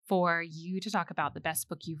fun for you to talk about the best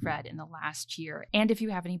book you've read in the last year and if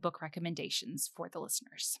you have any book recommendations for the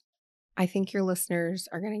listeners. I think your listeners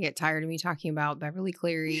are going to get tired of me talking about Beverly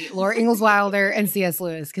Cleary, Laura Ingalls Wilder, and C.S.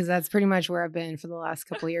 Lewis, because that's pretty much where I've been for the last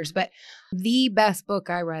couple of years. But the best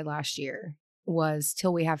book I read last year was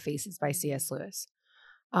Till We Have Faces by C.S. Lewis.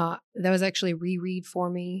 That was actually a reread for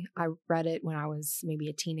me. I read it when I was maybe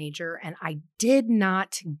a teenager, and I did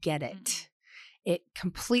not get it. It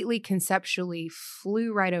completely conceptually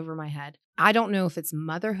flew right over my head. I don't know if it's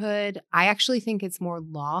motherhood. I actually think it's more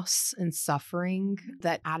loss and suffering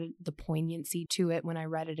that added the poignancy to it when I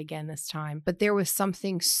read it again this time. But there was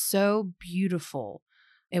something so beautiful.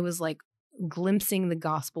 It was like glimpsing the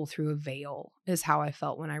gospel through a veil is how I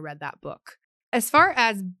felt when I read that book. As far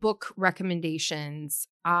as book recommendations,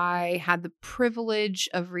 I had the privilege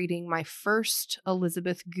of reading my first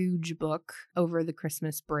Elizabeth Goudge book over the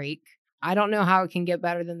Christmas break. I don't know how it can get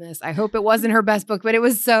better than this. I hope it wasn't her best book, but it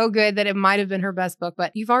was so good that it might have been her best book.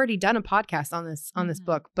 But you've already done a podcast on this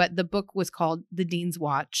book, but the book was called The Dean's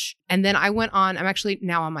Watch. And then I went on, I'm actually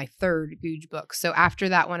now on my third Goudge book. So after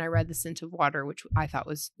that one, I read The Scent of Water, which I thought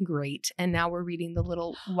was great. And now we're reading The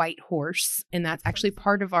Little White Horse. And that's actually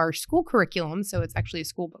part of our school curriculum. So it's actually a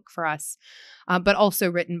school book for us, but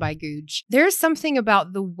also written by Goudge. There's something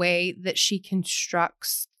about the way that she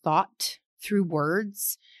constructs thought through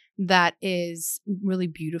words that is really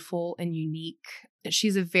beautiful and unique.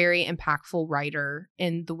 She's a very impactful writer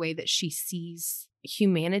in the way that she sees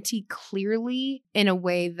humanity clearly in a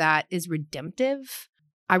way that is redemptive.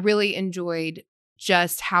 I really enjoyed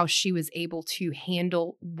just how she was able to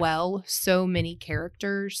handle well so many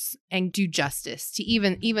characters and do justice to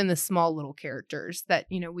even the small little characters that,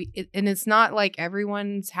 and it's not like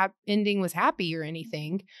everyone's ending was happy or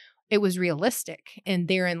anything. It was realistic, and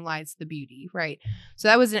therein lies the beauty, right? So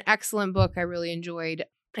that was an excellent book I really enjoyed.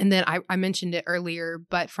 And then I mentioned it earlier,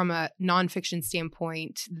 but from a nonfiction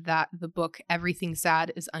standpoint, that the book Everything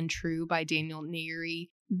Sad is Untrue by Daniel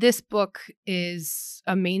Nayeri. This book is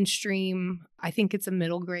a mainstream, I think it's a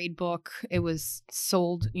middle grade book. It was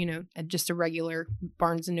sold, at just a regular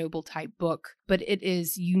Barnes & Noble type book, but it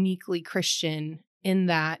is uniquely Christian in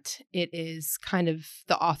that it is kind of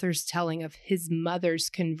the author's telling of his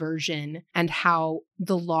mother's conversion and how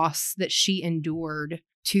the loss that she endured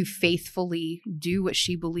to faithfully do what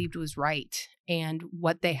she believed was right and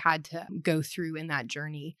what they had to go through in that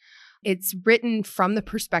journey. It's written from the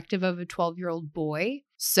perspective of a 12-year-old boy.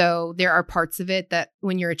 So there are parts of it that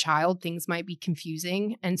when you're a child, things might be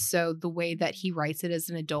confusing. And so the way that he writes it as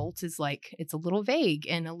an adult is like, it's a little vague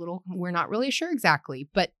and we're not really sure exactly,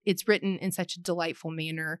 but it's written in such a delightful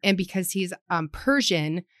manner. And because he's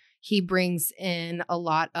Persian, he brings in a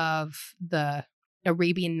lot of the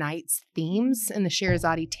Arabian Nights themes and the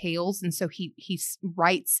Sherazade tales. And so he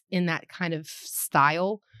writes in that kind of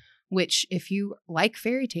style, which if you like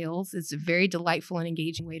fairy tales, is a very delightful and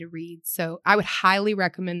engaging way to read. So I would highly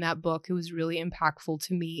recommend that book. It was really impactful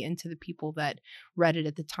to me and to the people that read it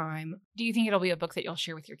at the time. Do you think it'll be a book that you'll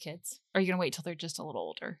share with your kids? Or are you going to wait till they're just a little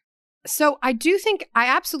older? So I do think I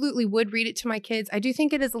absolutely would read it to my kids. I do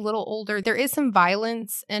think it is a little older. There is some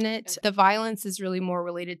violence in it. The violence is really more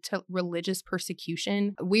related to religious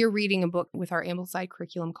persecution. We are reading a book with our Ambleside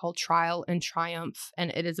curriculum called Trial and Triumph, and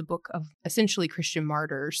it is a book of essentially Christian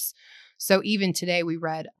martyrs. So even today, we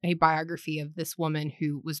read a biography of this woman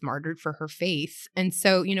who was martyred for her faith. And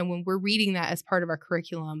so, when we're reading that as part of our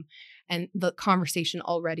curriculum, and the conversation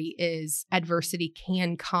already is adversity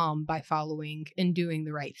can come by following and doing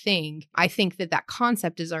the right thing, I think that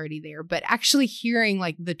concept is already there. But actually hearing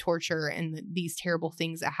like the torture and these terrible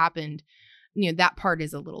things that happened, that part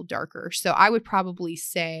is a little darker. So I would probably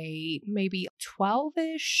say maybe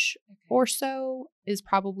 12-ish or so is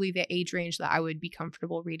probably the age range that I would be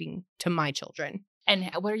comfortable reading to my children.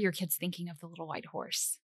 And what are your kids thinking of The Little White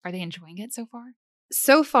Horse? Are they enjoying it so far?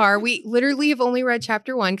 So far, we literally have only read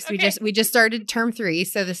chapter 1 because we just started term 3.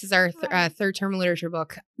 So this is our third term literature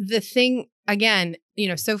book. The thing, again,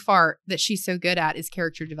 so far that she's so good at is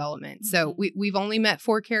character development. Mm-hmm. So we've only met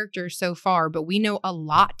 4 characters so far, but we know a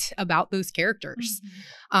lot about those characters.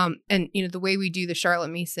 Mm-hmm. And the way we do the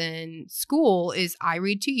Charlotte Mason school is I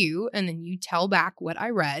read to you and then you tell back what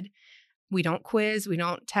I read. We don't quiz. We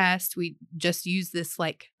don't test. We just use this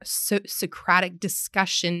like Socratic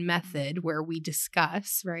discussion method where we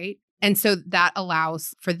discuss, right? And so that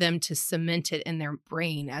allows for them to cement it in their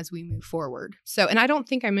brain as we move forward. So, and I don't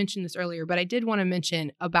think I mentioned this earlier, but I did want to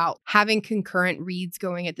mention about having concurrent reads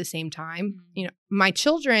going at the same time. You know, my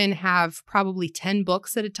children have probably 10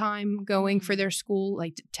 books at a time going for their school,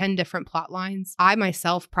 like 10 different plot lines. I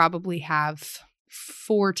myself probably have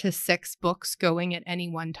 4 to 6 books going at any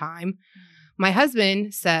one time. My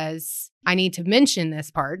husband says, I need to mention this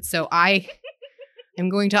part. So I I'm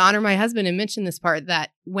going to honor my husband and mention this part,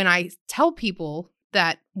 that when I tell people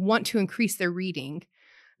that want to increase their reading,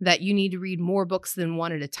 that you need to read more books than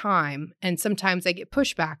one at a time. And sometimes I get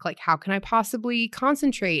pushback, like, how can I possibly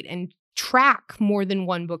concentrate and track more than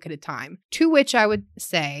one book at a time? To which I would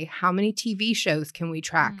say, how many TV shows can we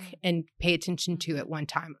track and pay attention to at one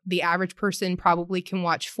time? The average person probably can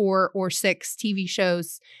watch 4 or 6 TV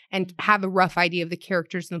shows and have a rough idea of the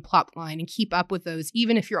characters and the plot line and keep up with those,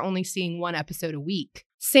 even if you're only seeing one episode a week.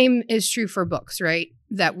 Same is true for books, right?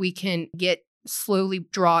 That we can slowly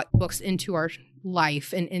draw books into our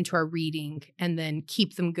life and into our reading and then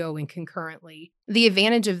keep them going concurrently. The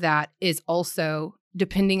advantage of that is also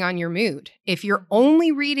depending on your mood. If you're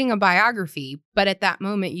only reading a biography, but at that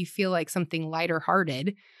moment you feel like something lighter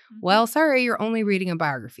hearted, well, sorry, you're only reading a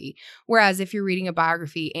biography. Whereas if you're reading a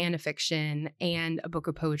biography and a fiction and a book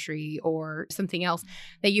of poetry or something else,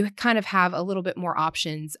 that you kind of have a little bit more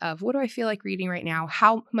options of, what do I feel like reading right now?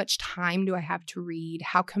 How much time do I have to read?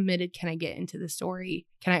 How committed can I get into the story?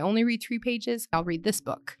 Can I only read 3 pages? I'll read this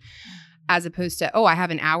book. As opposed to, oh, I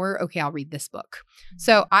have an hour. Okay, I'll read this book.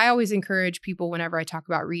 So I always encourage people, whenever I talk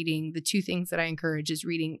about reading, the 2 things that I encourage is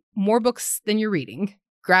reading more books than you're reading.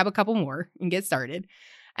 Grab a couple more and get started.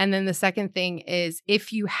 And then the second thing is,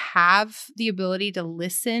 if you have the ability to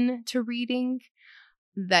listen to reading,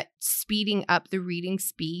 that speeding up the reading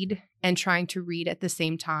speed and trying to read at the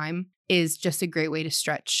same time is just a great way to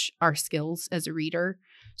stretch our skills as a reader.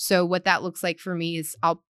 So what that looks like for me is,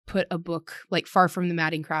 I'll put a book like Far From the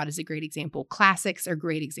Madding Crowd is a great example. Classics are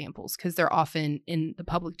great examples because they're often in the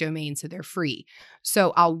public domain, so they're free.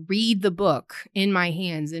 So I'll read the book in my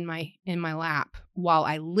hands, in my lap, while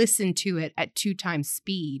I listen to it at 2 times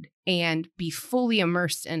speed and be fully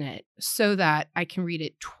immersed in it so that I can read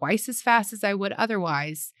it twice as fast as I would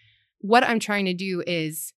otherwise. What I'm trying to do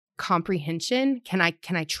is comprehension. Can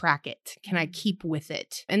I track it? Can I keep with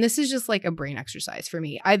it? And this is just like a brain exercise for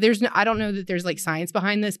me. I don't know that there's like science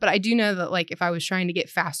behind this, but I do know that like if I was trying to get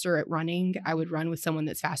faster at running, I would run with someone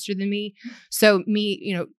that's faster than me. So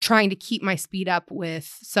me, trying to keep my speed up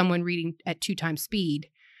with someone reading at 2 times speed,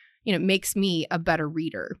 makes me a better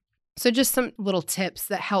reader. So just some little tips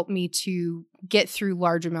that help me to get through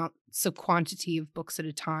large amounts of quantity of books at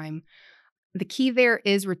a time. The key there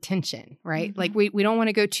is retention, right? Like we don't want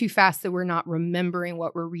to go too fast that we're not remembering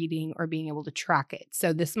what we're reading or being able to track it.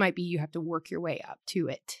 So this might be, you have to work your way up to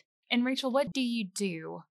it. And Rachel, what do you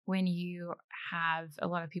do when you have, a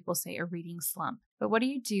lot of people say, a reading slump? But what do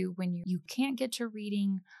you do when you can't get to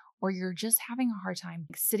reading, or you're just having a hard time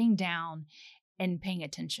sitting down and paying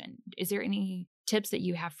attention? Is there any tips that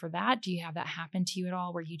you have for that? Do you have that happen to you at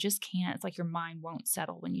all, where you just can't, it's like your mind won't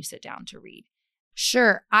settle when you sit down to read?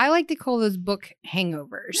 Sure. I like to call those book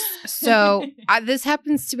hangovers. So this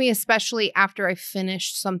happens to me especially after I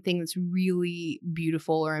finished something that's really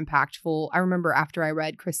beautiful or impactful. I remember after I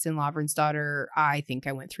read Kristen Lavren's Daughter, I think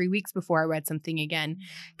I went 3 weeks before I read something again,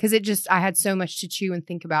 because I had so much to chew and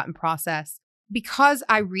think about and process. Because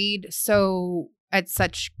I read at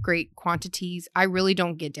such great quantities, I really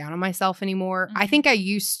don't get down on myself anymore. I think I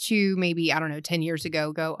used to, maybe, 10 years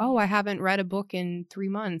ago, go, oh, I haven't read a book in 3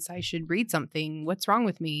 months. I should read something. What's wrong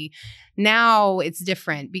with me? Now it's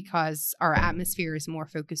different because our atmosphere is more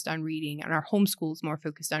focused on reading and our homeschool is more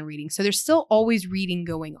focused on reading. So there's still always reading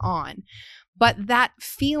going on. But that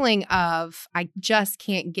feeling of, I just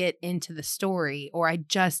can't get into the story, or I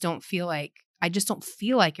just don't feel like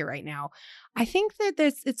it right now. I think that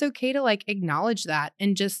it's okay to like acknowledge that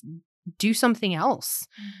and just do something else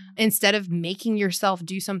instead of making yourself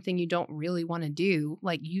do something you don't really want to do.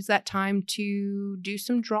 Like, use that time to do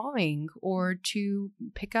some drawing, or to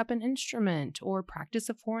pick up an instrument, or practice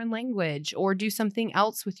a foreign language, or do something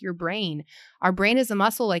else with your brain. Our brain is a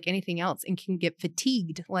muscle like anything else and can get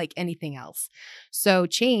fatigued like anything else. So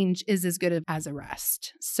change is as good as a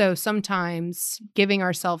rest. So sometimes giving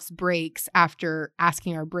ourselves breaks after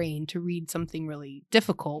asking our brain to read something really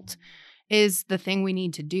difficult is the thing we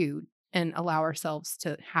need to do, and allow ourselves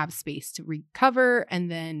to have space to recover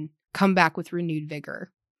and then come back with renewed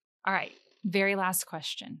vigor. All right. Very last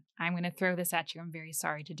question. I'm going to throw this at you. I'm very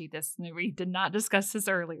sorry to do this. We did not discuss this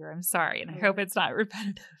earlier. I'm sorry, and I hope it's not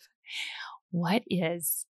repetitive. What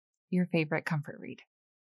is your favorite comfort read?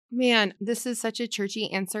 Man, this is such a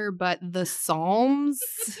churchy answer, but the Psalms.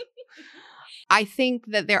 I think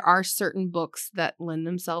that there are certain books that lend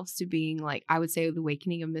themselves to being like, I would say The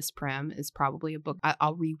Awakening of Miss Prim is probably a book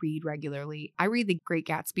I'll reread regularly. I read The Great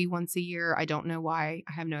Gatsby once a year. I don't know why.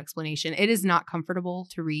 I have no explanation. It is not comfortable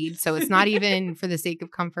to read, so it's not even for the sake of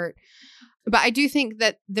comfort. But I do think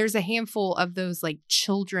that there's a handful of those like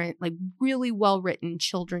children, like really well-written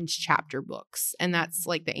children's chapter books. And that's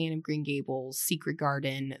like the Anne of Green Gables, Secret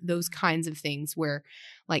Garden, those kinds of things where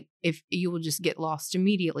like if you will just get lost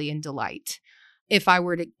immediately in delight. If I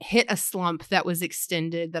were to hit a slump that was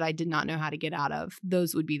extended that I did not know how to get out of,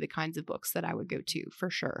 those would be the kinds of books that I would go to for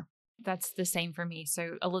sure. That's the same for me.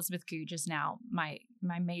 So Elizabeth Goudge is now my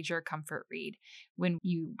major comfort read. When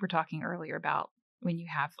you were talking earlier about when you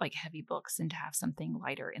have like heavy books and to have something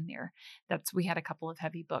lighter in there. We had a couple of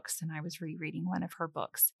heavy books and I was rereading one of her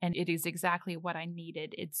books and it is exactly what I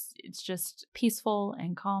needed. It's just peaceful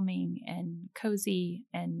and calming and cozy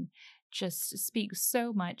and just speaks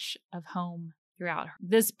so much of home throughout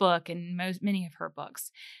this book and many of her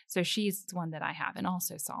books. So she's the one that I have, and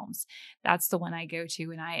also Psalms. That's the one I go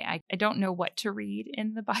to, and I don't know what to read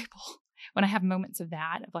in the Bible. When I have moments of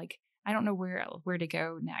that, of like, I don't know where to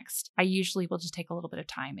go next, I usually will just take a little bit of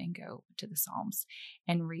time and go to the Psalms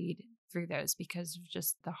and read through those, because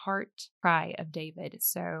just the heart cry of David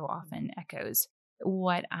so often echoes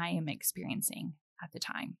what I am experiencing at the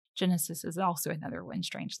time. Genesis is also another one,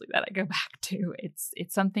 strangely, that I go back to.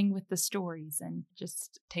 It's something with the stories and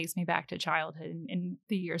just takes me back to childhood and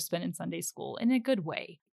the years spent in Sunday school in a good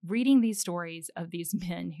way. Reading these stories of these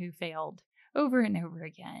men who failed over and over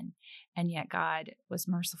again, and yet God was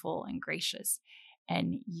merciful and gracious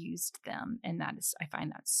and used them. And I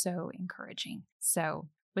find that so encouraging. So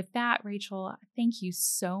with that, Rachel, thank you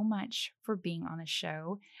so much for being on the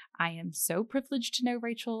show. I am so privileged to know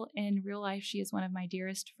Rachel in real life. She is one of my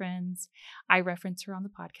dearest friends. I reference her on the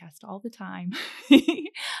podcast all the time.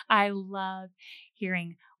 I love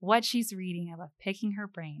hearing what she's reading. I love picking her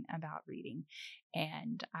brain about reading.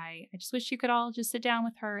 And I just wish you could all just sit down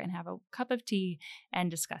with her and have a cup of tea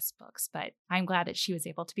and discuss books. But I'm glad that she was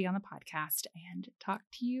able to be on the podcast and talk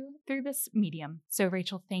to you through this medium. So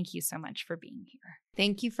Rachel, thank you so much for being here.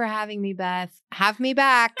 Thank you for having me, Beth. Have me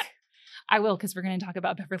back. I will, because we're going to talk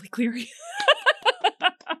about Beverly Cleary.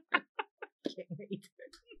 Can't wait.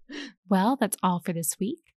 Well, that's all for this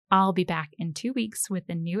week. I'll be back in 2 weeks with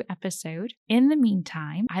a new episode. In the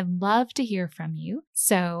meantime, I'd love to hear from you.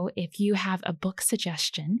 So if you have a book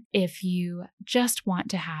suggestion, if you just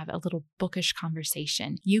want to have a little bookish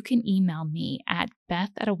conversation, you can email me at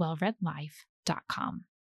beth@awellreadlife.com.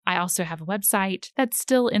 I also have a website that's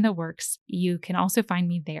still in the works. You can also find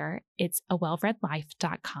me there. It's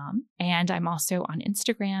awellreadlife.com. And I'm also on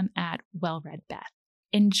Instagram at wellreadbeth.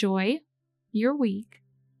 Enjoy your week.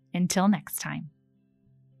 Until next time.